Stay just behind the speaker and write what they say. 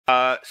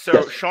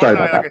So Sean and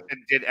I, like I said,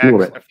 did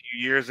X a few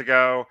years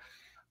ago.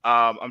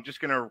 I'm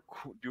just going to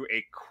do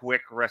a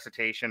quick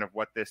recitation of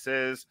what this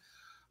is,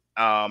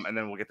 and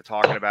then we'll get to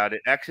talking about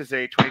it. X is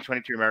a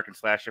 2022 American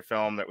slasher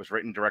film that was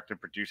written, directed,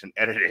 produced, and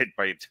edited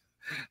by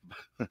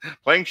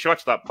playing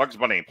shortstop Bugs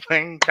Bunny,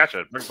 playing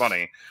catcher Bugs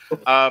Bunny,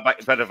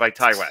 by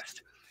Ty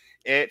West.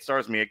 It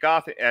stars Mia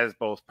Goth as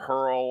both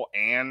Pearl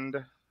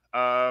and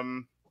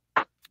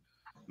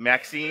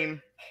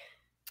Maxine.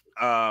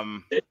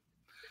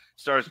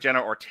 Stars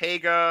Jenna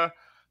Ortega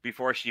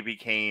before she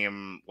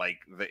became like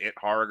the It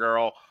horror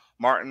girl.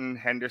 Martin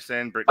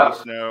Henderson, Brittany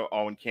Snow,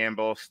 Owen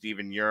Campbell,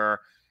 Stephen Ure,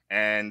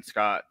 and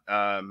Scott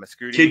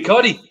Mescudi. Kid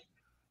Cudi.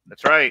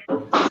 That's right.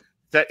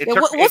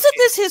 Wasn't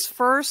this his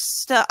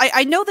first?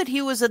 I know that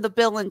he was in the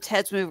Bill and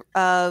Ted's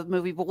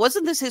movie, but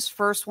wasn't this his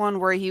first one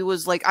where he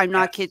was like, "I'm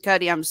not Kid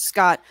Cudi, I'm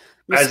Scott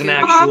Mescudi." As an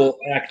actual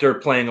actor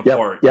playing a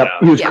part. Yep,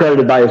 he was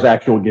credited by his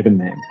actual given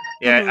name.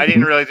 Yeah, I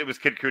didn't realize it was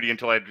Kid Cudi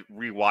until I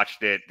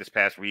rewatched it this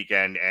past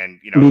weekend, and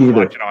if you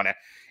watch it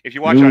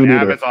on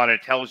Amazon,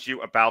 it tells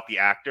you about the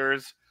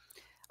actors.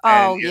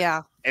 Oh,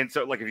 yeah. And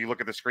so, like, if you look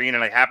at the screen,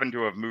 and I happen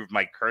to have moved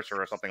my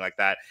cursor or something like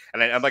that,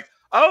 and I'm like,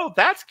 oh,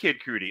 that's Kid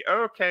Cudi.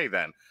 Okay,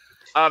 then.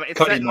 It's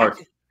Cudi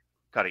Mark.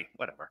 Cudi,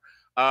 whatever.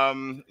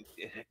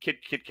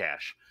 Kid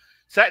Cash.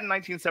 Set in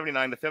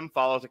 1979, the film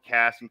follows a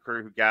cast and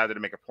crew who gather to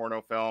make a porno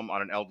film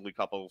on an elderly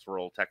couple's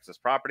rural Texas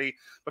property,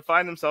 but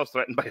find themselves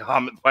threatened by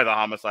the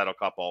homicidal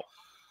couple.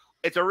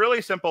 It's a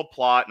really simple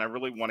plot, and I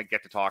really want to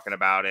get to talking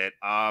about it.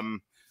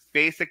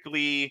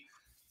 Basically,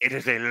 it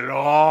is a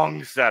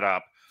long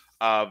setup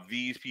of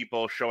these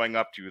people showing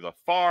up to the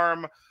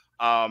farm.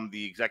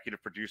 The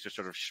executive producer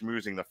sort of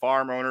schmoozing the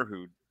farm owner,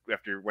 who,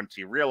 once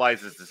he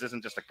realizes this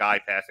isn't just a guy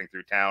passing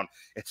through town,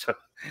 it's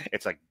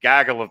a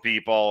gaggle of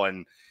people,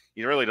 and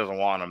he really doesn't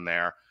want them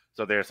there.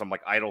 So there's some like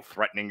idle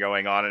threatening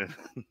going on, and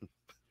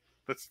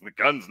the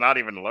gun's not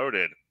even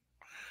loaded.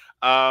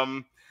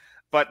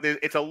 But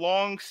it's a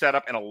long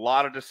setup and a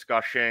lot of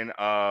discussion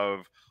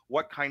of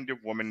what kind of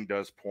woman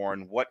does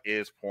porn, what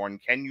is porn,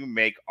 can you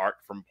make art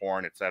from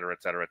porn, et cetera,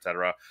 et cetera, et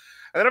cetera.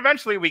 And then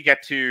eventually we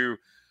get to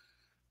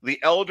the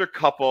elder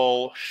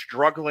couple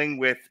struggling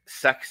with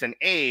sex and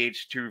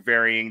age to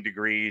varying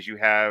degrees. You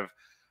have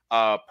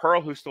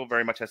Pearl, who still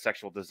very much has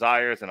sexual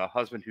desires, and a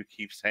husband who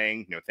keeps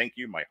saying, thank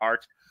you, my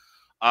heart.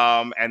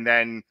 And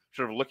then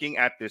sort of looking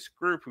at this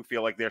group who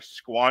feel like they're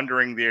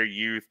squandering their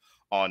youth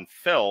on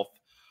filth.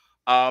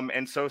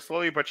 And so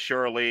slowly but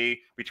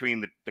surely, between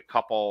the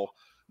couple,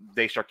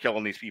 they start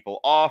killing these people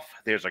off.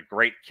 There's a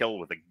great kill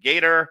with a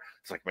gator.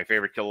 It's like my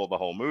favorite kill of the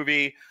whole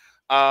movie.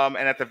 And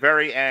at the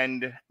very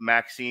end,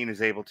 Maxine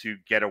is able to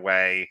get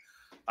away,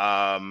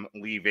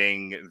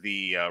 leaving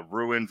the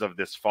ruins of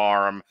this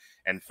farm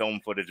and film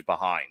footage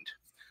behind.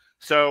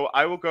 So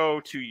I will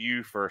go to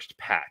you first,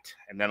 Pat,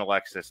 and then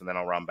Alexis, and then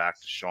I'll run back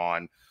to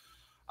Sean.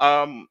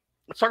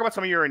 Let's talk about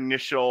some of your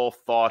initial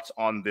thoughts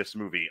on this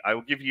movie. I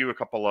will give you a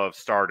couple of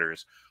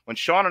starters. When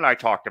Sean and I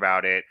talked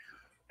about it,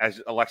 as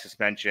Alexis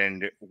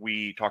mentioned,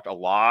 we talked a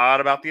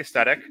lot about the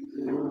aesthetic.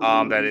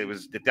 That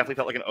it definitely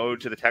felt like an ode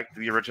to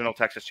the original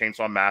Texas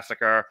Chainsaw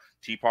Massacre,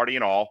 Tea Party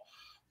and all.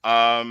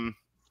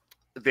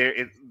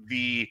 There's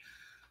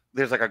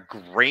like a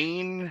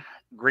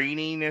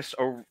graininess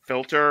or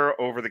filter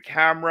over the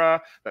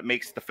camera that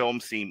makes the film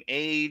seem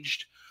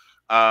aged.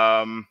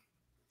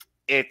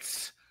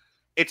 It's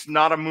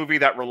not a movie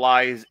that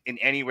relies in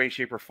any way,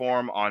 shape, or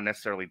form on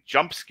necessarily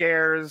jump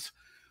scares.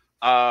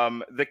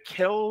 The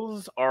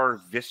kills are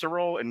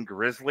visceral and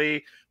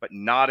grisly, but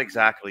not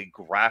exactly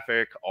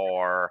graphic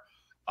or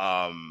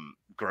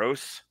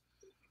gross,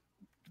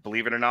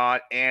 believe it or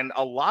not. And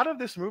a lot of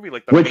this movie,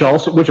 like which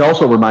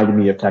also reminded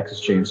me of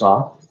Texas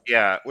Chainsaw.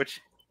 Yeah, which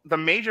the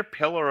major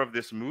pillar of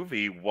this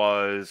movie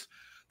was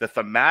the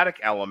thematic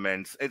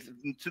elements. It's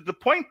to the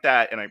point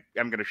that, and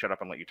I'm going to shut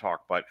up and let you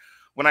talk, but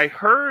when I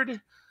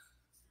heard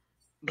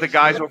the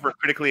guys over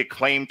Critically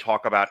Acclaimed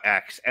talk about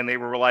X, and they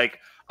were like,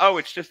 oh,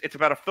 it's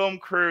about a film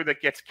crew that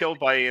gets killed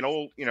by an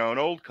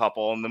old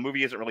couple, and the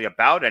movie isn't really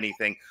about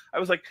anything. I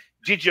was like,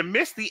 did you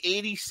miss the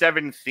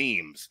 87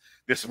 themes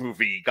this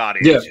movie got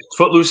into? Yeah,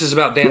 Footloose is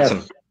about dancing.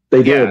 Yes,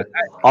 they did.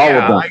 All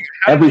of them.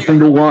 Every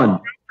single one.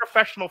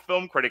 Professional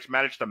film critics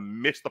managed to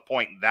miss the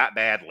point that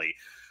badly.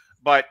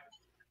 But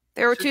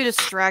they were too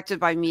distracted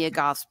by Mia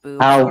Goth's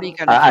boobs. How many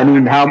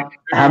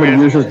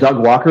years has Doug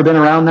Walker been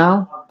around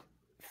now?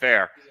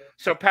 Fair.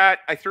 So, Pat,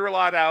 I threw a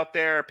lot out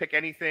there. Pick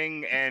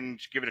anything and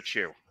give it a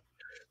chew.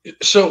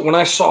 So when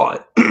I saw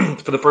it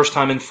for the first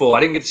time in full,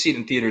 I didn't get to see it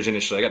in theaters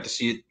initially. I got to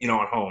see it,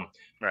 at home.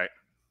 Right.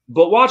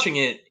 But watching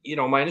it,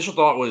 my initial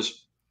thought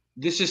was,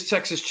 this is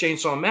Texas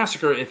Chainsaw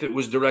Massacre if it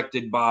was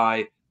directed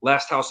by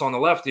Last House on the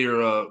Left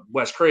era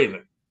Wes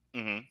Craven.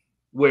 Mm-hmm.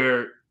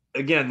 Where,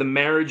 again, the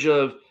marriage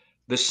of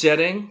the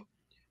setting,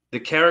 the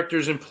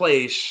characters in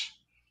place,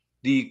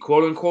 the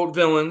quote-unquote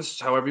villains,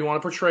 however you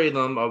want to portray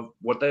them, of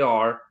what they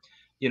are,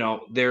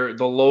 they're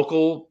the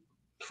local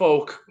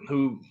folk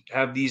who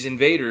have these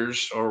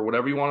invaders, or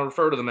whatever you want to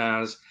refer to them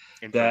as,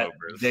 that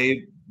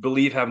they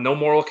believe have no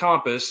moral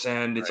compass,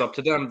 and it's up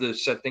to them to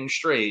set things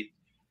straight.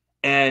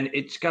 And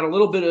it's got a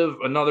little bit of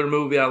another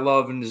movie I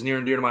love and is near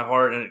and dear to my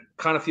heart. And it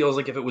kind of feels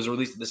like if it was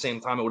released at the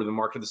same time, it would have been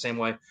marketed the same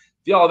way. If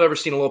y'all have ever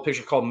seen a little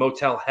picture called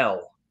Motel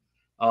Hell,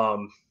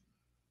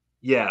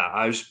 yeah,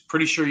 I was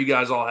pretty sure you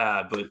guys all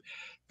have. But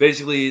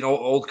basically, an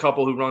old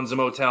couple who runs a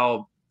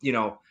motel,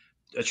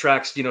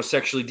 attracts,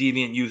 sexually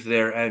deviant youth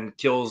there and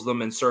kills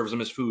them and serves them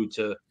as food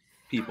to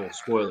people.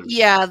 Spoilers.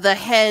 Yeah, the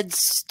head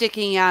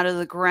sticking out of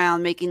the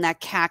ground, making that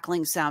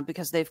cackling sound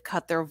because they've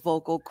cut their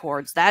vocal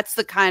cords. That's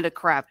the kind of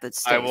crap that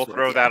stays. I will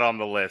throw that on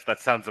the list. That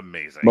sounds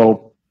amazing.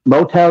 Well,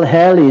 Motel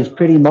Hell is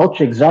pretty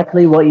much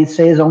exactly what it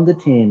says on the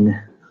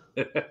tin.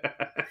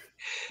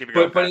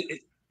 But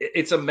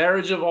it's a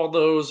marriage of all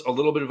those, a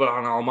little bit of an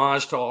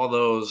homage to all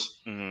those,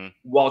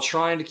 while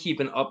trying to keep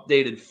an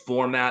updated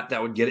format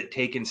that would get it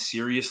taken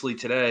seriously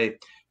today.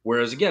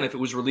 Whereas, again, if it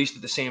was released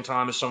at the same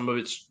time as some of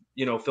its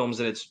films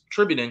that it's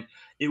tributing,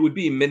 it would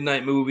be a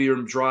midnight movie or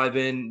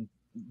drive-in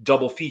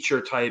double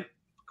feature type,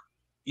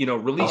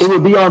 release. It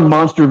would be on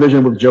Monster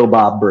Vision with Joe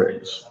Bob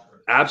Briggs.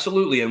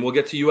 Absolutely, and we'll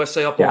get to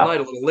USA Up All Night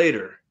a little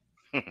later,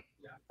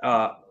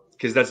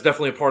 because that's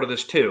definitely a part of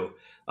this too.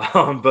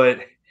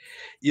 But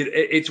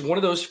it's one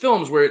of those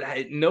films where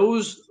it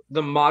knows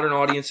the modern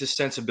audience's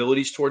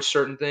sensibilities towards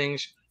certain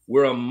things.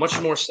 We're a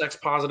much more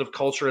sex-positive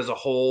culture as a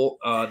whole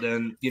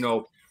than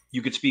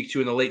you could speak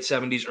to in the late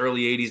 70s,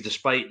 early 80s,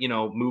 despite,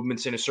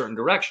 movements in a certain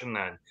direction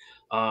then.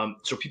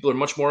 So people are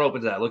much more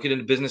open to that. Look at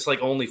a business like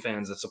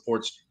OnlyFans that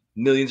supports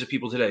millions of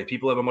people today.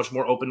 People have a much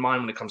more open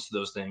mind when it comes to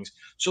those things.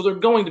 So they're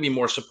going to be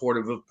more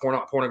supportive of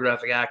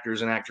pornographic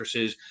actors and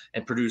actresses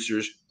and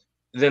producers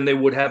than they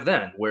would have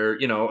then, where,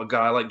 a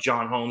guy like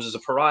John Holmes is a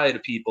pariah to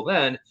people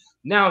then.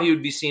 Now he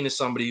would be seen as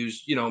somebody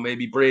who's,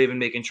 maybe brave and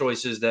making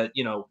choices that,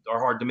 are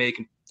hard to make.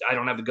 And I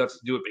don't have the guts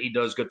to do it, but he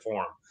does, good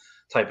for him.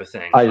 Type of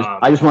thing.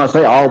 I just want to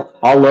say,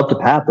 I'll love to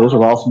Pat. Those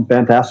are all some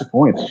fantastic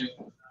points.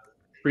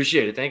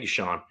 Appreciate it. Thank you,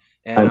 Sean.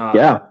 And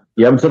yeah,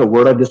 you haven't said a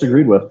word I've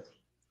disagreed with.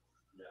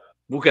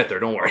 We'll get there.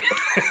 Don't worry.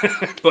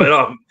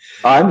 But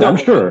I'm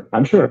sure.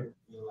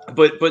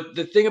 But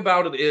the thing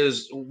about it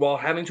is, while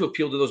having to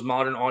appeal to those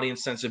modern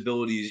audience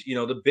sensibilities,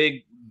 the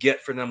big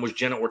get for them was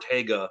Jenna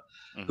Ortega,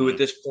 who at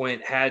this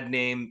point had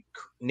name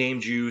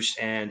juice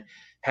and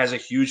has a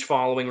huge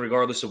following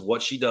regardless of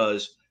what she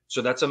does.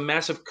 So that's a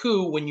massive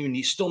coup when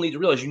you still need to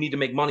realize you need to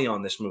make money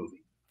on this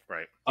movie.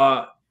 Right.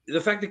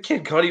 The fact that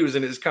Kid Cudi was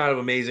in it is kind of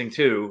amazing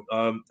too,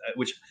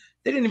 which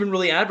they didn't even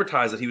really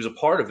advertise that he was a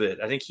part of it.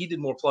 I think he did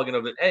more plugging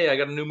of it. Hey, I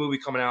got a new movie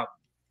coming out.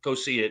 Go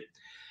see it.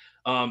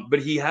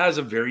 But he has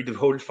a very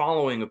devoted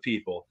following of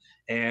people.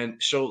 And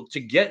so to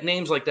get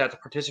names like that to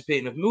participate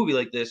in a movie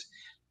like this,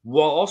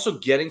 while also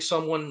getting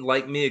someone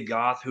like Mia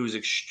Goth, who's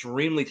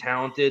extremely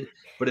talented,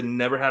 but had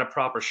never had a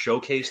proper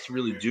showcase to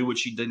really do what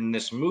she did in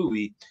this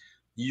movie,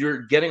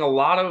 you're getting a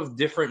lot of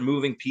different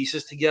moving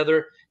pieces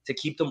together to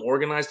keep them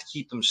organized, to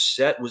keep them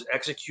set, was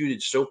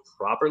executed so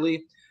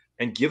properly.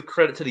 And give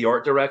credit to the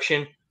art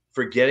direction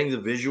for getting the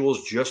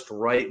visuals just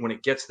right when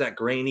it gets that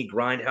grainy,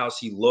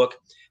 grindhousey look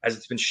as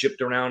it's been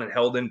shipped around and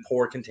held in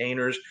poor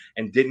containers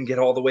and didn't get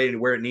all the way to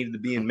where it needed to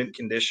be in mint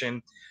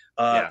condition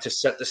to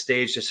set the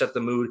stage, to set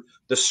the mood.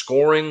 The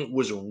scoring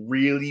was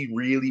really,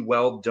 really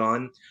well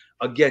done.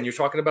 Again, you're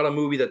talking about a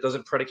movie that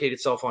doesn't predicate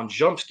itself on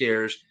jump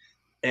scares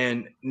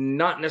and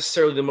not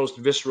necessarily the most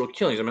visceral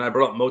killings. I mean, I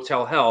brought up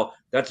Motel Hell.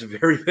 That's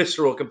very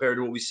visceral compared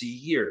to what we see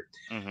here.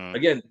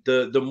 Again,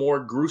 the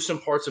more gruesome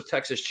parts of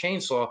Texas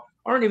Chainsaw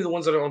aren't even the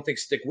ones that I don't think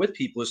stick with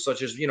people, as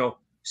such as,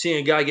 seeing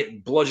a guy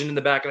get bludgeoned in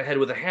the back of the head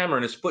with a hammer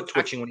and his foot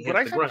twitching when he hits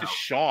the ground. What I said to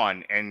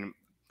Sean, and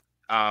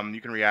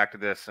you can react to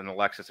this, and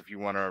Alexis, if you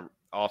want to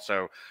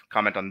also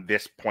comment on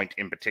this point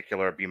in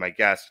particular, be my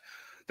guest.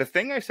 The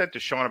thing I said to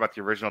Sean about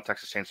the original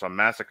Texas Chainsaw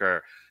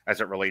Massacre as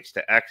it relates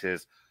to X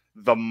is,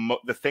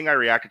 the thing I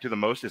reacted to the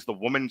most is the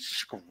woman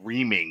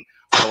screaming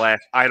for the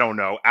last, I don't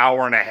know,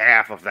 hour and a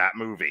half of that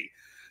movie,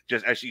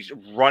 just as she's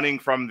running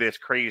from this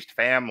crazed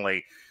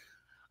family.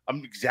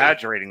 I'm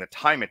exaggerating the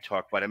time it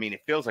took, but I mean,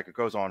 it feels like it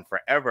goes on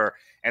forever.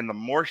 And the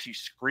more she's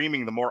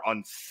screaming, the more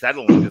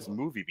unsettling this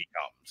movie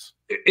becomes.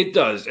 It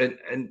does.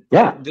 And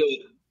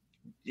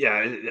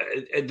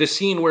the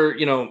scene where,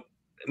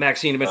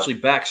 Maxine eventually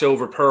backs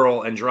over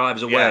Pearl and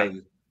drives away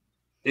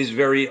is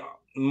very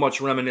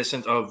much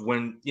reminiscent of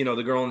when, the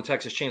girl in the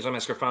Texas Chainsaw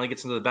Massacre finally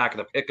gets into the back of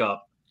the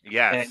pickup.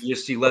 Yes. And you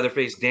see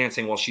Leatherface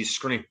dancing while she's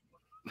screaming.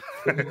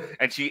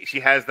 And she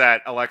has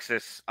that,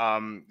 Alexis, you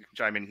can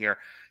chime in here.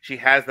 She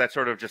has that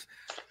sort of just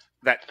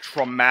that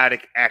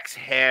traumatic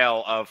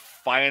exhale of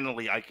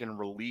finally I can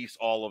release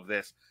all of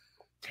this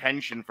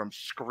tension from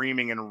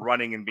screaming and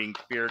running and being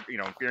feared,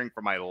 fearing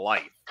for my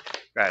life.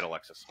 Go ahead,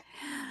 Alexis.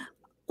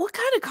 What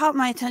kind of caught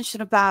my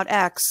attention about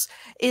X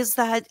is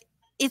that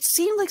it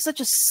seemed like such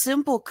a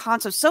simple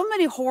concept. So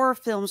many horror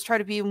films try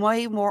to be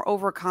way more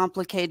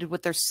overcomplicated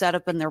with their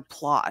setup and their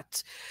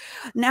plot.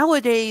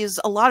 Nowadays,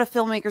 a lot of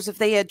filmmakers, if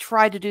they had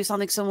tried to do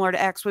something similar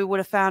to X, we would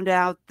have found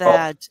out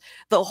that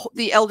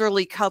the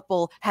elderly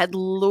couple had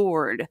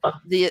lured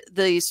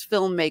these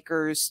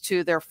filmmakers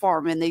to their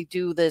farm, and they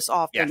do this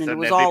often, and it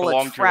was all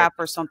a trap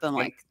or something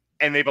like.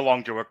 and they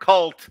belong to a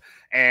cult,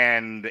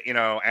 and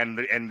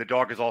the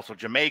dog is also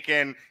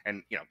Jamaican,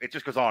 and it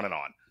just goes on and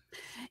on.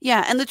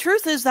 Yeah, and the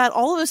truth is that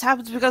all of this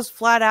happens because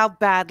flat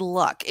out bad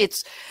luck.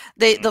 It's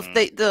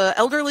the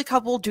elderly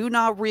couple do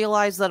not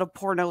realize that a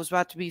porno is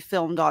about to be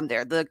filmed on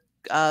there. The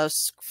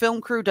film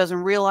crew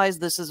doesn't realize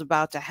this is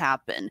about to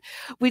happen.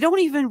 We don't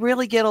even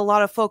really get a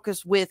lot of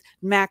focus with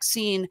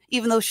Maxine,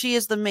 even though she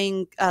is the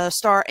main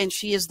star and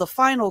she is the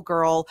final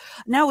girl.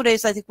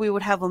 Nowadays, I think we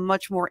would have a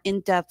much more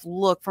in-depth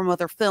look from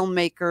other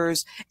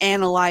filmmakers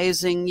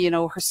analyzing,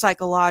 her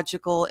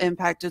psychological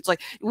impact. It's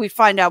like we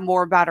find out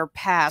more about her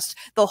past.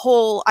 The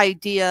whole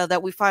idea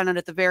that we find out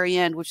at the very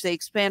end, which they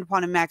expand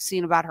upon in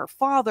Maxine about her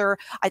father,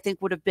 I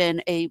think would have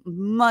been a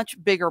much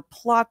bigger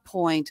plot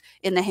point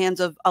in the hands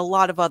of a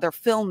lot of other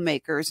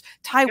filmmakers.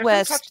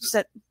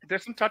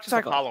 There's some touches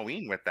of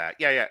Halloween with that.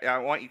 Yeah. I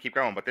want you to keep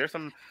going, but there's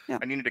some. Yeah.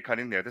 I needed to cut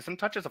in there. There's some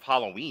touches of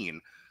Halloween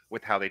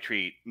with how they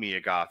treat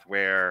Mia Goth,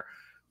 where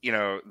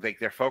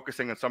they're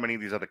focusing on so many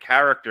of these other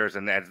characters,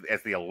 and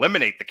as they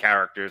eliminate the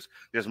characters,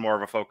 there's more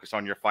of a focus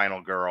on your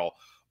final girl.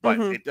 But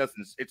it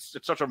doesn't. It's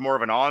such a more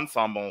of an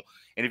ensemble.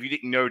 And if you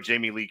didn't know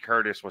Jamie Lee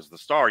Curtis was the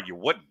star, you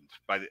wouldn't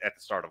at the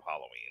start of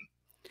Halloween.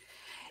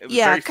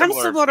 Yeah, kind of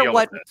similar to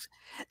what.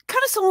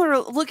 Kind of similar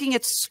to looking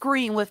at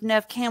Scream with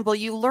Neve Campbell.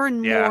 You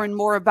learn more and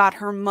more about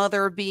her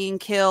mother being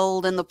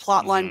killed and the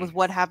plot line with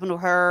what happened to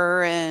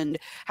her and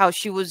how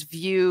she was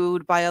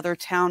viewed by other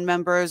town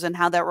members and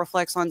how that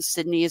reflects on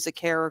Sydney as a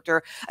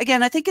character.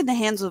 Again, I think in the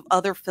hands of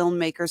other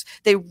filmmakers,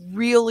 they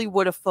really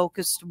would have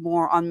focused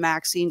more on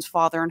Maxine's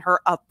father and her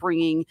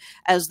upbringing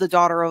as the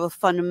daughter of a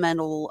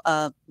fundamental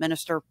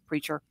minister,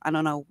 preacher. I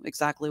don't know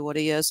exactly what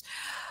he is.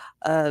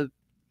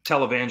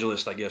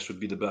 Televangelist, I guess, would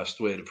be the best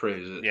way to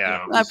praise it.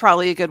 Yeah, that's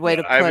probably a good way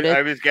to put it.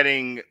 I was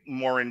getting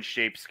more in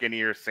shape,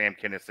 skinnier Sam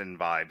Kinison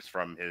vibes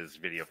from his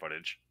video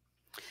footage.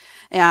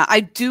 Yeah, I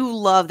do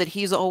love that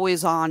he's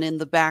always on in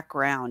the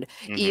background,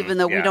 even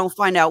though we don't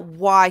find out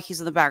why he's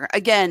in the background.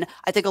 Again,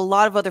 I think a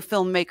lot of other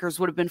filmmakers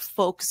would have been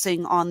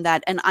focusing on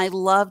that. And I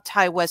love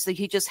Ty West that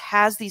he just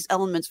has these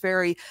elements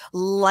very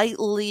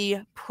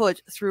lightly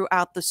put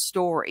throughout the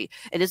story.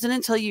 It isn't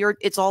until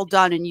it's all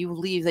done and you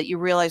leave that you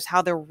realize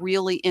how they're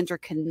really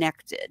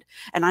interconnected.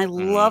 And I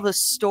love a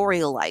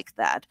story like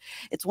that.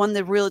 It's one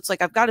that really, it's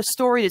like, I've got a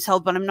story to tell,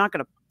 but I'm not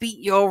going to beat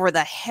you over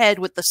the head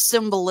with the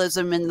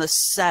symbolism and the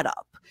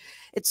setup.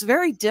 It's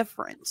very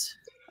different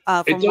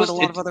from what a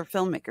lot of other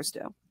filmmakers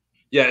do.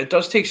 Yeah, it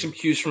does take some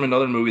cues from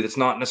another movie that's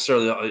not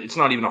necessarily, it's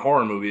not even a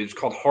horror movie. It's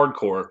called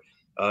Hardcore.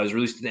 It was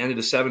released at the end of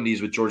the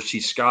 70s with George C.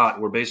 Scott,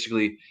 where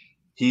basically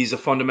he's a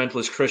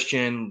fundamentalist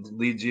Christian,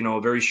 leads, a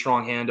very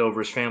strong hand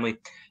over his family.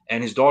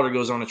 And his daughter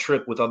goes on a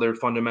trip with other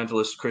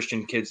fundamentalist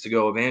Christian kids to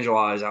go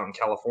evangelize out in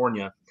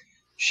California.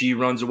 She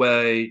runs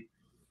away,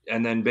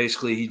 and then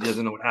basically he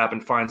doesn't know what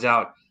happened, finds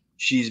out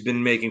she's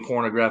been making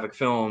pornographic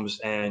films,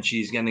 and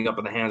she's ending up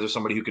in the hands of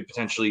somebody who could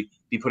potentially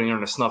be putting her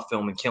in a snuff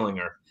film and killing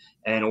her.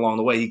 And along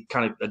the way, he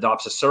kind of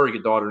adopts a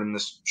surrogate daughter in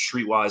this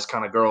streetwise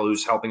kind of girl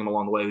who's helping him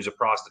along the way, who's a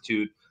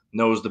prostitute,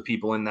 knows the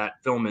people in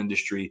that film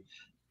industry,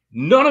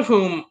 none of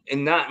whom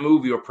in that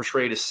movie are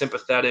portrayed as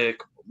sympathetic,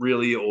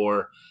 really,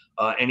 or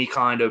any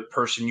kind of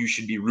person you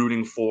should be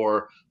rooting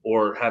for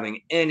or having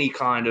any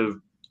kind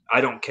of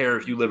I don't care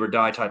if you live or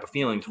die type of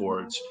feeling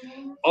towards,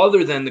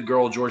 other than the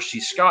girl George C.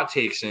 Scott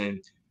takes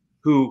in,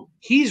 who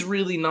he's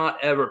really not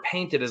ever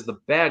painted as the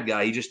bad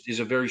guy. He just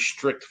is a very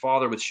strict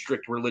father with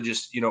strict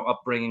religious,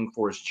 upbringing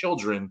for his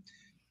children,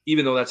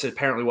 even though that's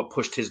apparently what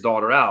pushed his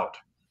daughter out.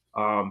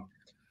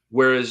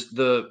 Whereas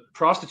the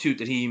prostitute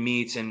that he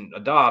meets and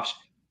adopts,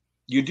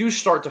 you do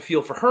start to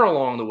feel for her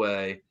along the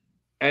way.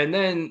 And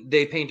then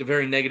they paint a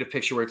very negative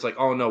picture where it's like,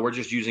 oh, no, we're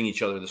just using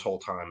each other this whole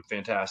time.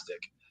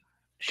 Fantastic.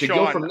 To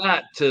go from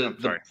that to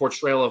the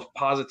portrayal of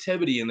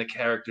positivity in the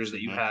characters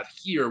that you have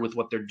here with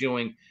what they're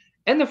doing,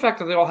 and the fact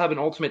that they all have an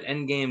ultimate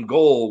endgame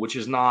goal, which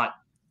is not,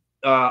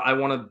 I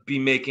want to be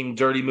making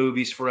dirty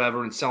movies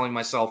forever and selling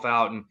myself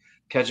out and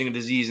catching a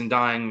disease and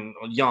dying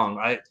young.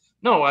 I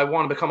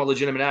want to become a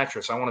legitimate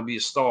actress. I want to be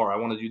a star. I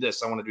want to do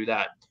this. I want to do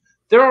that.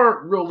 There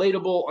are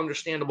relatable,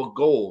 understandable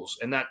goals,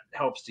 and that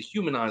helps to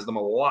humanize them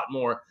a lot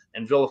more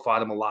and vilify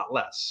them a lot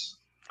less.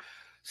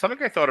 Something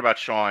I thought about,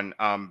 Sean,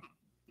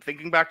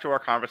 thinking back to our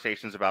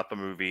conversations about the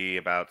movie,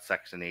 about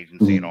sex and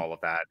agency and all of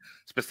that,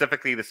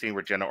 specifically the scene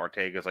where Jenna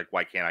Ortega is like,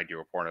 why can't I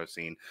do a porno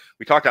scene?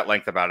 We talked at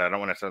length about it. I don't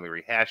want to necessarily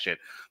rehash it,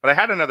 but I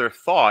had another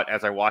thought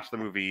as I watched the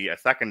movie a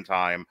second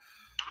time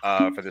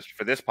for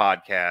this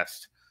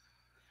podcast.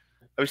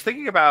 I was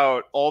thinking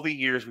about all the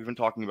years we've been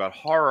talking about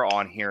horror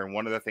on here, and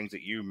one of the things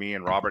that you, me,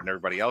 and Robert, and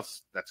everybody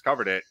else that's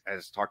covered it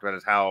has talked about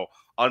is how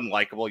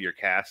unlikable your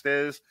cast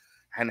is,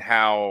 and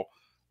how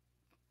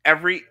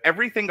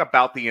everything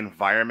about the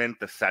environment,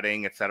 the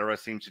setting, etc.,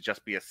 seems to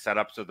just be a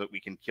setup so that we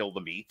can kill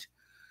the meat.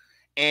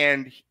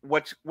 And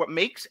what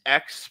makes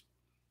X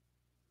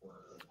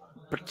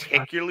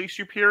particularly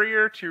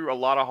superior to a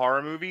lot of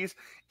horror movies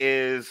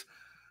is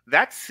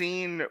that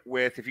scene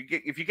with, if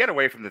you get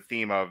away from the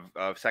theme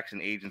of sex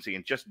and agency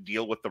and just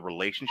deal with the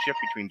relationship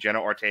between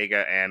Jenna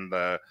Ortega and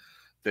the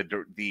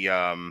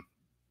the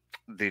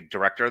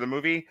director of the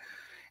movie,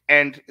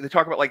 and they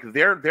talk about like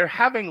they're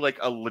having like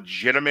a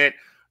legitimate,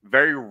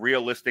 very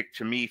realistic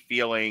to me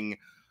feeling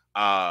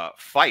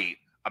fight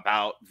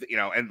about, you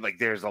know, and like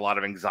there's a lot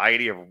of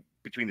anxiety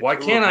between the Why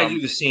two can't of I them.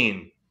 do the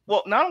scene?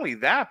 Well, not only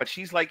that, but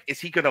she's like, is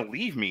he going to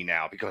leave me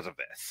now because of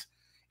this?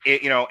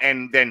 You know,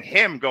 and then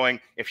him going,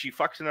 if she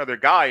fucks another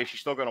guy, is she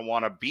still going to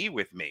want to be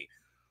with me?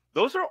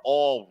 Those are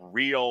all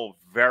real,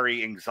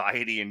 very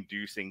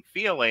anxiety-inducing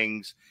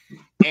feelings.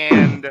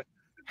 And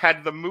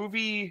had the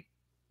movie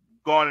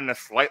gone in a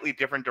slightly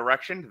different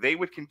direction, they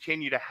would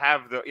continue to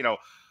have the, you know,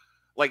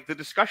 like the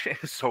discussion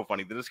is so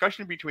funny. The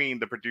discussion between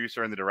the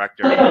producer and the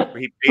director, where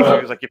he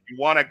basically was like, if you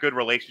want a good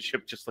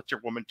relationship, just let your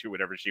woman do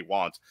whatever she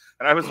wants.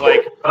 And I was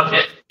like,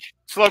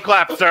 slow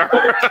clap,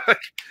 sir.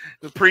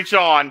 Preach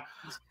on.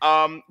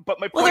 But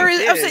my point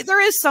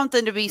there is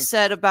something to be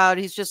said about,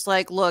 he's just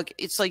like, look,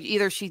 it's like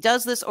either she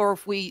does this or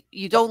if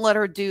you don't let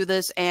her do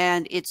this,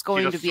 and it's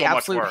going to be so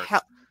absolute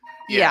hell.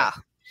 Yeah.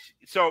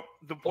 So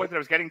the point that I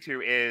was getting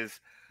to is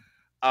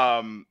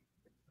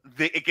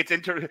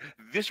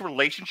this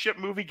relationship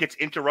movie gets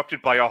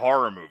interrupted by a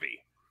horror movie.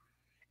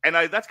 And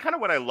that's kind of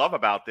what I love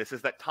about this,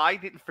 is that Ty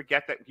didn't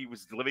forget that he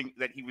was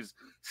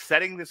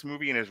setting this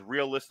movie in as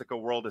realistic a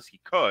world as he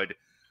could.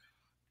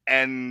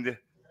 And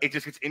it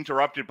just gets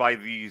interrupted by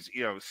these,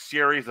 you know,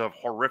 series of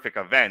horrific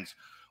events,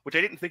 which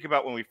I didn't think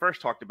about when we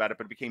first talked about it,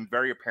 but it became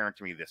very apparent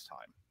to me this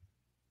time.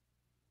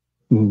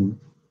 Mm.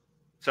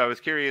 So I was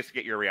curious to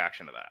get your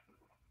reaction to that.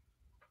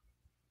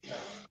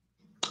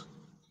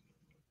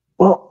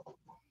 Well,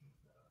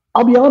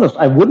 I'll be honest,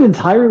 I wouldn't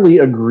entirely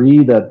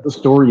agree that the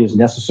story is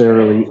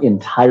necessarily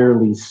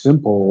entirely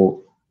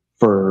simple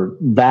for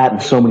that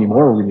and so many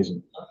more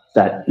reasons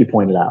that you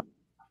pointed out.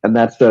 And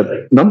that's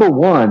that, number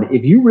one,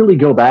 if you really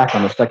go back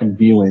on the second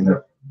viewing,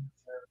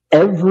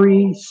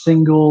 every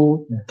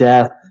single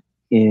death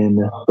in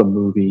the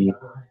movie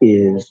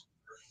is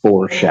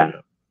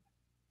foreshadowed.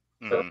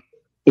 Mm-hmm.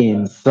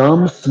 In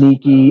some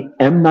sneaky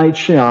M. Night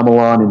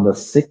Shyamalan, in the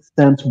Sixth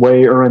Sense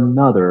way or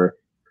another,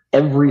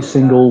 every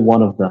single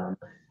one of them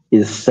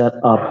is set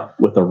up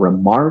with a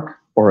remark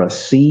or a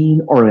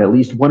scene, or in at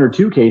least one or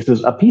two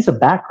cases, a piece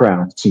of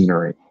background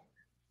scenery.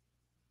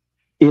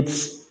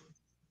 It's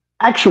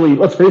actually,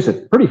 let's face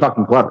it, pretty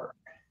fucking clever.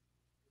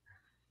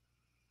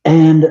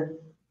 And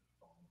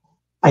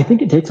I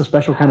think it takes a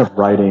special kind of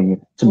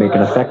writing to make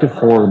an effective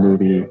horror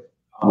movie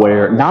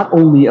where not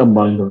only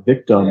among the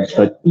victims,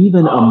 but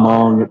even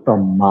among the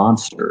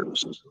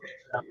monsters,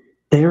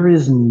 there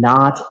is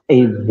not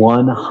a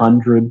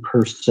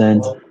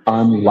 100%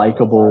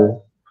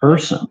 unlikable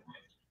person.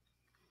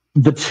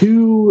 The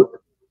two,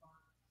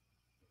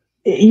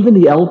 even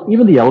the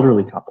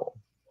elderly couple,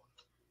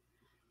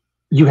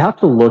 you have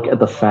to look at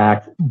the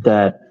fact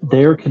that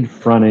they're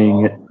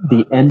confronting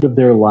the end of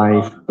their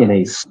life in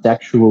a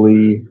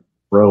sexually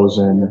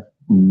frozen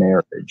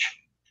marriage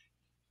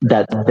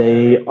that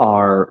they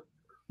are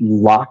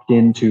locked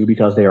into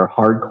because they are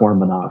hardcore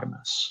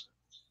monogamous.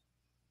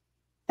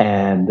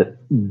 And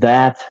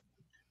that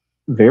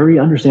very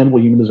understandable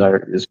human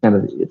desire is kind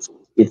of,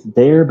 it's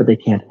there, but they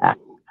can't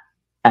act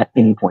at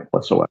any point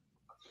whatsoever.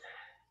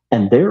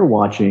 And they're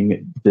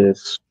watching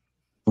this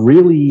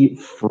really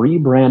free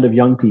brand of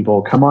young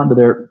people come onto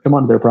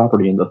their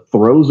property in the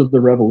throes of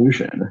the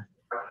revolution,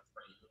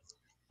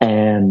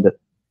 and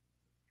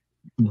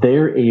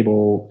they're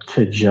able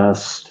to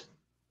just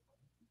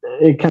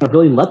kind of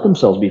really let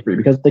themselves be free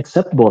because it's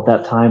acceptable at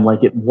that time,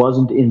 like it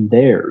wasn't in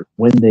theirs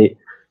when they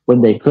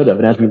could have.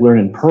 And as we learn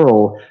in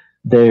Pearl,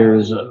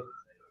 there's a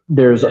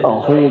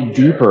whole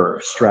deeper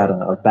strata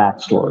of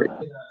backstory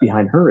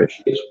behind her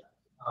issues.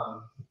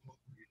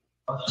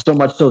 So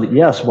much so that,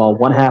 yes, while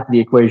one half of the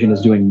equation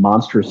is doing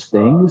monstrous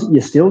things,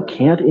 you still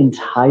can't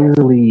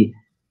entirely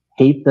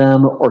hate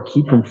them or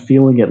keep from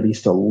feeling at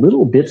least a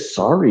little bit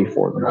sorry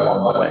for them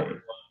along the way.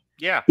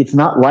 Yeah. It's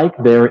not like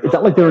they're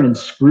an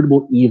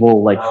inscrutable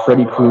evil like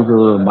Freddy Krueger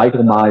or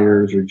Michael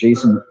Myers or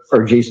Jason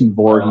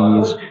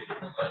Voorhees,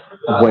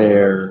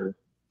 where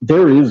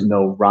there is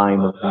no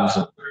rhyme or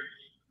reason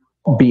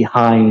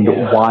behind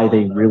why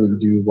they really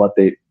do what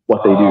they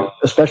do,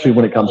 especially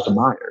when it comes to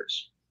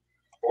Myers.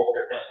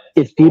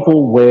 It's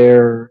people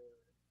where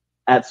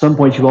at some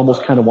point you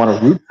almost kind of want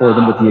to root for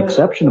them, with the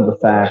exception of the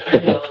fact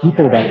that the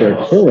people that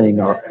they're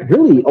killing are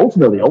really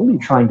ultimately only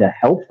trying to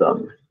help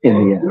them in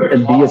the end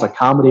and be as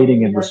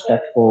accommodating and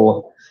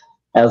respectful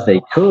as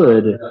they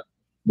could,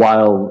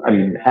 while, I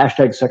mean,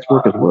 hashtag sex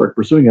work is work,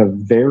 pursuing a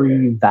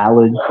very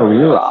valid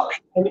career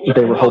option that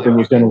they were hoping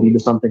was going to lead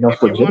to something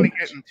else legitimate. If you want to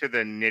get into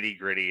the nitty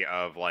gritty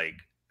of like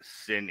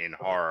sin in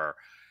horror,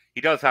 he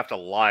does have to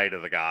lie to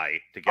the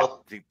guy to get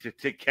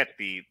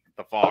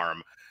the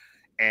farm,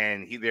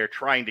 and they're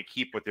trying to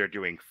keep what they're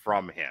doing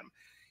from him.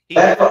 He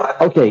does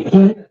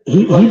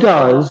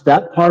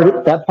that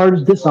part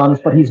is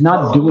dishonest, but he's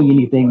not doing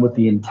anything with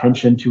the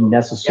intention to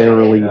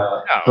necessarily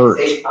hurt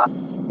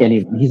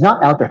anyone. He's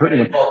not out to hurt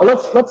anyone.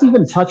 Let's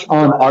even touch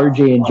on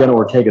RJ and Jenna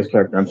Ortega's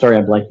character. I'm sorry,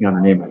 I'm blanking on her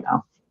name right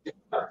now.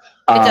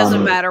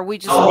 doesn't matter. We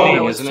just all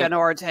know it's Jenna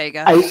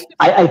Ortega.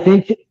 I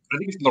think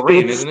it's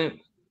Lorraine, isn't it?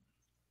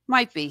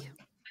 Might be.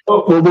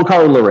 We'll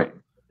call her Lorraine.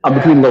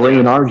 Between Lorraine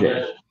and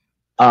RJ.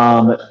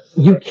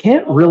 You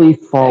can't really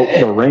fault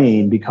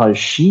Lorraine because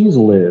she's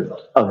lived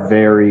a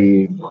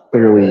very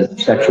clearly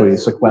sexually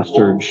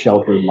sequestered,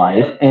 sheltered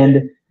life,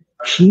 and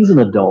she's an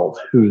adult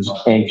who's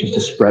anxious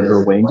to spread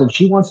her wings, and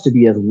she wants to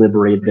be as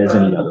liberated as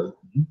any other.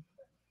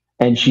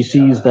 And she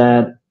sees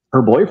that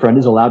her boyfriend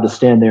is allowed to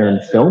stand there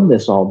and film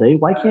this all day.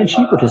 Why can't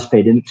she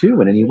participate in it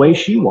too in any way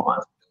she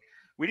wants?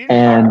 We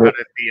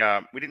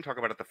didn't talk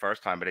about it the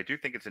first time, but I do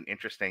think it's an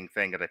interesting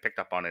thing that I picked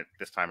up on it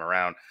this time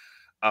around,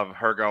 of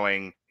her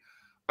going,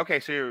 okay,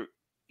 so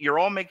you're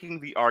all making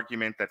the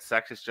argument that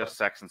sex is just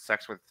sex, and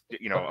sex with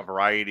a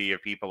variety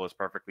of people is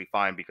perfectly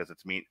fine because it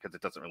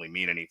doesn't really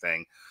mean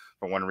anything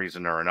for one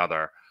reason or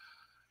another.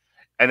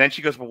 And then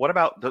she goes, well, what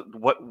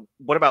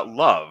about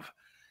love?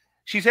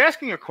 She's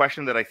asking a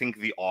question that I think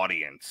the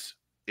audience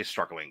is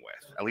struggling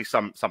with, at least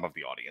some of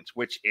the audience,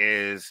 which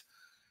is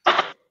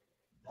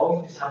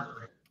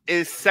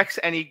sex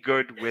any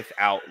good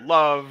without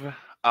love?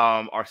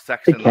 Are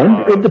sex and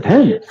love it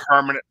depends.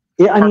 Permanent?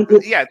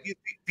 Yeah,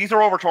 these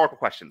are all rhetorical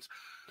questions.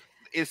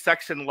 Is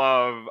sex and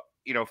love,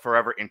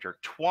 forever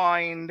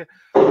intertwined?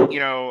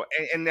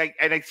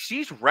 And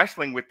she's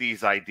wrestling with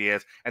these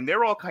ideas, and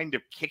they're all kind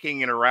of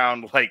kicking it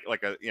around like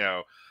a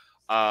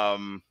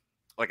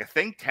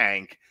think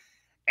tank.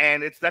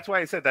 And that's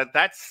why I said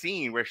that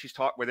scene where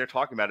where they're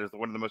talking about it is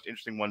one of the most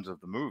interesting ones of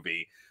the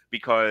movie,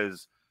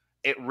 because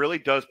it really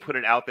does put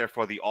it out there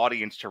for the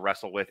audience to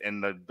wrestle with.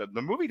 And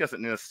the movie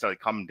doesn't necessarily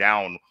come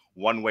down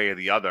one way or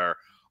the other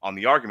on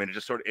the argument. It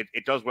just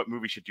it does what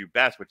movies should do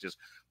best, which is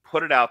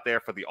put it out there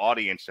for the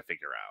audience to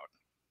figure out.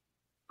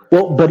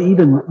 Well, but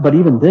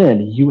even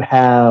then, you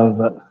have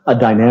a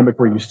dynamic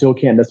where you still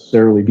can't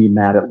necessarily be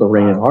mad at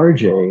Lorraine and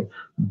RJ,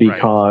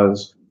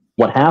 because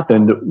what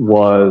happened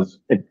was,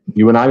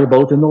 you and I are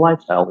both in the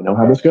lifestyle. We know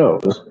how this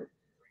goes.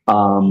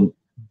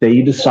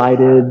 They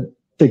decided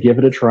to give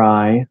it a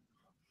try.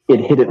 It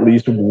hit at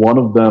least one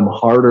of them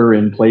harder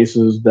in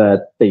places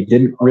that they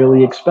didn't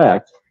really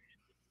expect,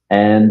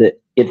 and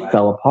it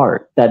fell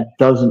apart. That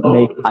doesn't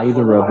make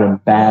either of them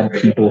bad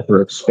people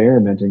for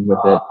experimenting with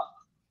it,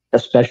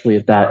 especially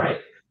at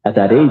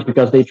that age,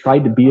 because they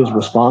tried to be as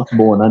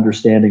responsible and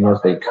understanding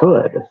as they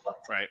could.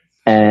 Right.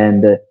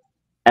 And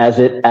as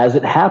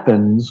it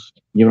happens,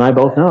 you and I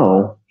both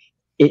know,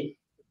 it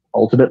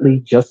ultimately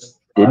just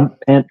didn't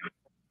pan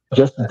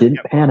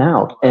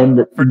out,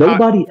 and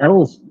nobody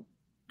else.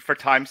 For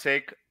time's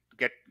sake,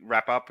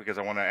 wrap up, because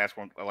I want to ask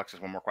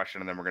Alexis one more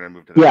question, and then we're going to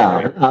move to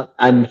the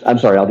I'm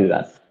sorry, I'll do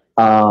that.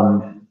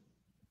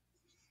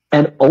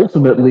 And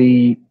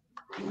ultimately,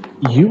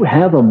 you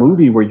have a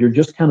movie where you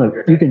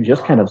can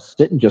just kind of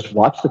sit and just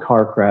watch the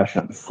car crash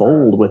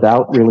unfold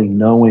without really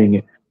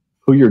knowing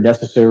who you're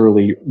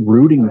necessarily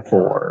rooting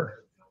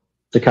for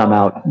to come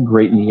out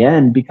great in the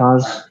end,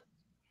 because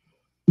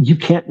you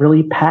can't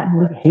really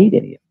patently hate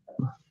any of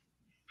them.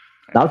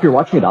 Not if you're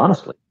watching it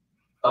honestly.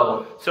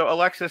 So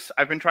Alexis,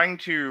 I've been trying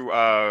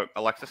to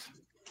Alexis.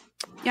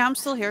 Yeah, I'm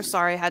still here.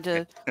 Sorry, I had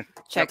to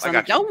check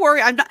something. Don't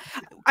worry,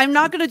 I'm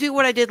not going to do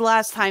what I did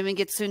last time and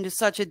get into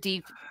such a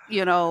deep,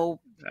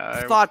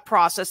 thought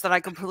process that I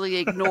completely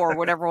ignore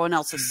what everyone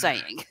else is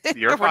saying.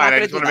 You're fine. I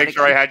just want to make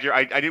sure I had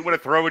I didn't want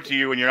to throw it to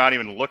you when you're not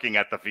even looking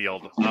at the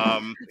field.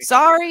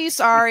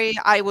 Sorry.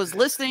 I was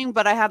listening,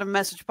 but I had a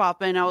message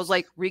pop in. I was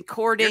like,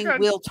 recording.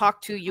 We'll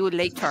talk to you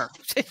later.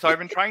 So I've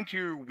been trying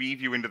to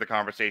weave you into the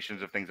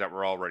conversations of things that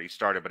were already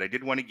started, but I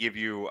did want to give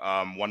you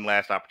one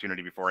last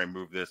opportunity before I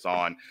move this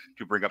on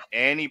to bring up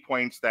any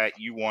points that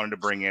you wanted to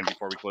bring in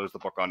before we close the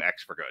book on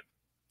X for good.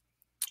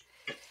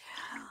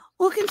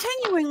 Well,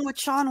 continuing what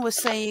Sean was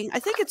saying, I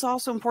think it's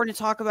also important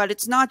to talk about,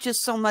 it's not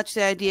just so much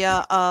the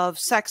idea of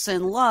sex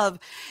and love.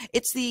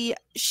 She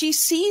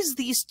sees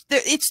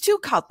it's two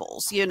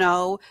couples,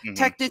 Mm-hmm.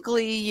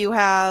 Technically you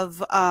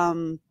have,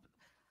 oh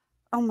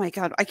my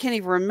God, I can't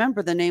even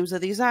remember the names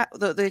of these,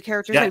 the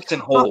characters.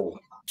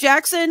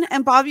 Jackson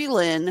and Bobby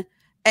Lynn,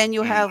 and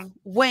you have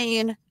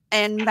Wayne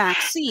and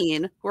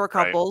Maxine, who are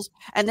couples.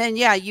 Right. And then,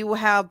 you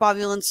have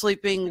Bobby Lynn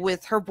sleeping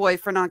with her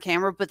boyfriend on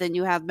camera, but then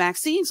you have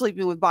Maxine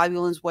sleeping with Bobby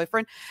Lynn's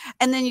boyfriend.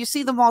 And then you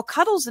see them all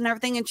cuddles and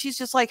everything. And she's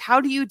just like,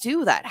 how do you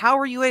do that? How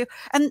are you able?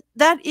 And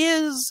that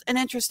is an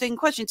interesting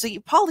question. So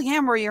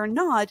polyamory or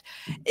not,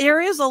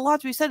 there is a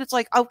lot to be said. It's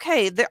like,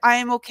 okay, I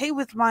am okay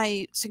with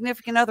my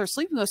significant other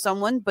sleeping with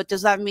someone, but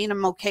does that mean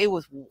I'm okay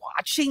with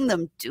watching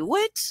them do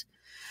it?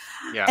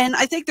 Yeah. And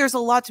I think there's a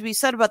lot to be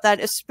said about that,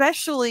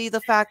 especially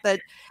the fact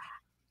that,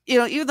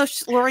 even though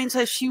Lorraine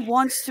says she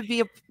wants to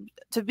be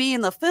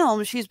in the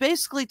film, she's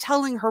basically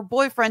telling her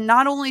boyfriend,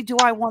 not only do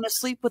I want to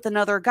sleep with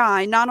another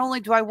guy, not only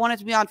do I want it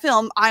to be on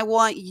film, I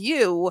want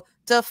you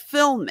to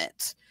film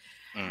it.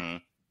 Mm-hmm.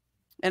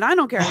 And I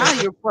don't care how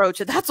you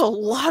approach it. That's a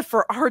lot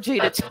for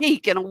RJ to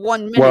take in a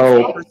 1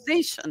 minute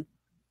conversation.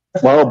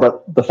 Well,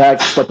 but the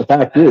fact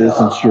is,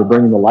 since you're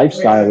bringing the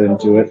lifestyle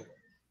into it,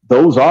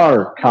 those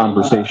are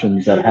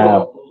conversations that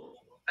have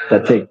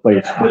that take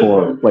place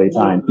before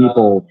playtime.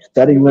 People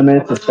setting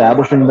limits,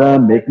 establishing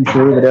them, making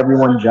sure that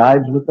everyone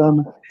jives with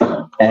them.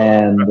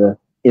 And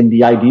in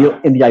the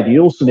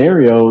ideal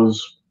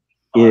scenarios,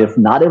 if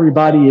not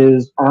everybody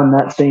is on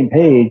that same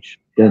page,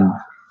 then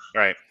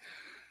right.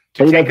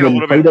 To take it a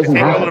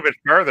little bit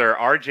further,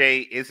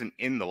 RJ isn't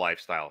in the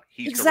lifestyle.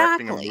 He's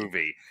directing a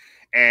movie.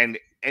 And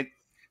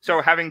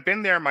so having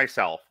been there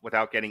myself,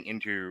 without getting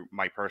into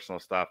my personal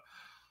stuff,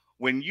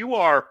 when you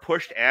are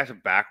pushed ass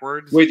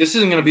backwards. Wait, this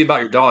isn't going to be about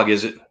your dog,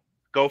 is it?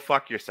 Go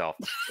fuck yourself.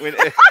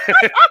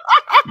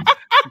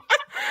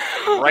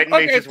 Right in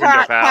Mace's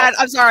window, pal. Pat,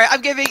 I'm sorry.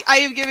 I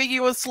am giving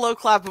you a slow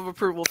clap of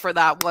approval for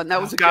that one. That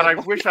was a God. Good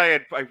I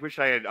wish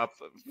I had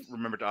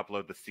remembered to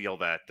upload the seal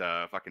that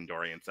fucking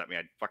Dorian sent me.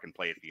 I'd fucking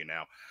play it for you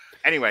now.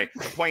 Anyway,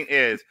 the point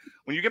is,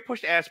 when you get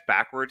pushed ass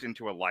backwards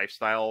into a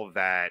lifestyle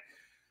that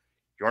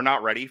you're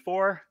not ready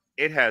for,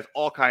 it has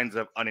all kinds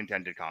of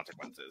unintended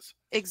consequences.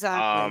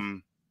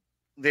 Exactly.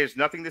 There's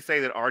nothing to say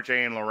that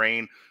RJ and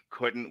Lorraine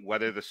couldn't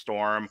weather the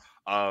storm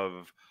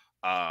of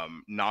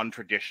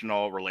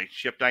non-traditional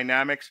relationship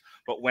dynamics,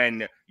 but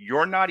when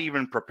you're not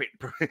even prepared,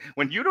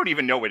 when you don't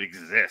even know it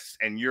exists,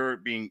 and you're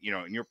being,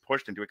 and you're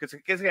pushed into it,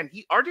 because again,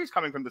 RJ's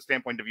coming from the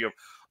standpoint of view of,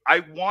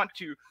 I want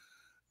to.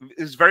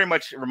 Is very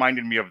much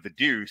reminded me of the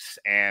Deuce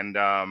and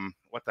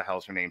what the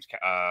hell's her name's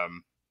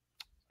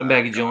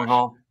Maggie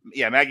Gyllenhaal.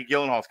 Yeah, Maggie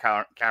Gyllenhaal's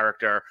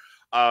character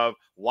of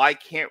why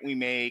can't we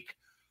make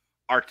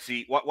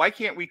artsy? Why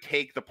can't we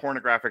take the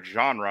pornographic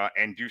genre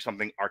and do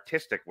something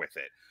artistic with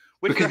it?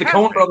 Because the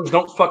Coen brothers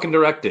don't fucking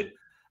direct it.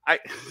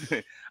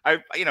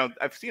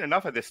 I've seen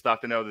enough of this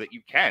stuff to know that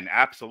you can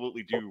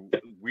absolutely do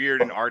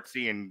weird and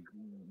artsy and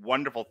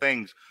wonderful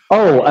things.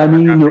 Oh, I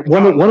mean,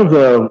 one of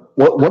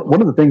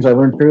the things I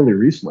learned fairly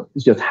recently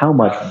is just how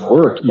much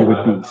work you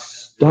would be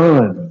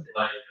stunned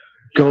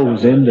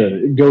goes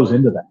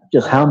into that.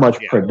 Just how much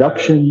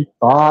production,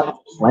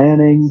 thought,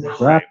 planning,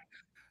 prep.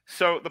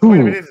 So the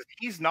point of it is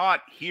he's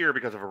not here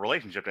because of a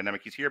relationship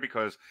dynamic. He's here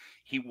because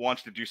he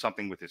wants to do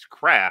something with his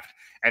craft,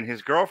 and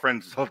his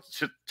girlfriend's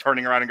just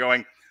turning around and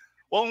going,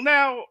 well,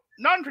 now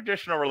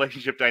non-traditional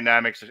relationship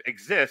dynamics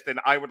exist, and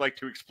I would like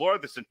to explore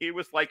this. And he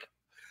was like,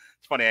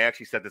 it's funny, I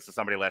actually said this to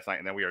somebody last night,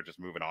 and then we are just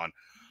moving on.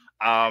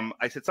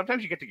 I said,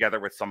 sometimes you get together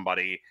with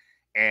somebody,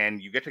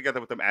 and you get together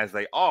with them as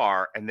they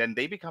are, and then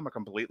they become a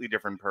completely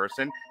different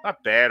person.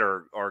 Not bad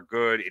or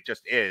good, it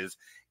just is.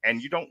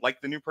 And you don't like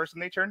the new person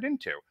they turned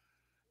into.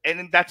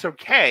 And that's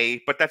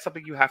okay, but that's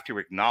something you have to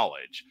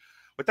acknowledge.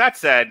 With that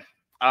said,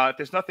 if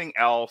there's nothing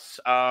else,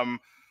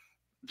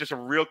 just a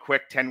real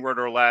quick 10-word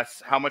or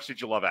less, how much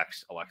did you love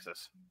X,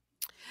 Alexis?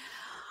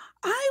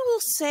 I will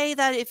say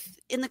that if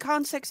in the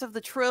context of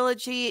the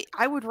trilogy,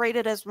 I would rate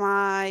it as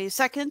my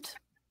second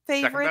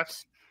favorite. Second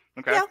best?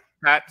 Okay. Yeah.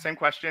 Pat, same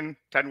question,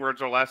 10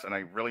 words or less, and I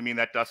really mean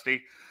that,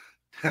 Dusty.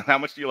 How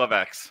much do you love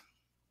X?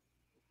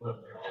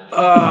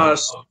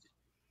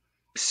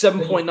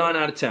 7.9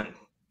 out of 10.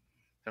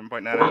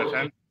 7.9 out of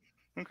 10?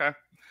 Okay.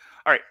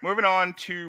 All right, moving on to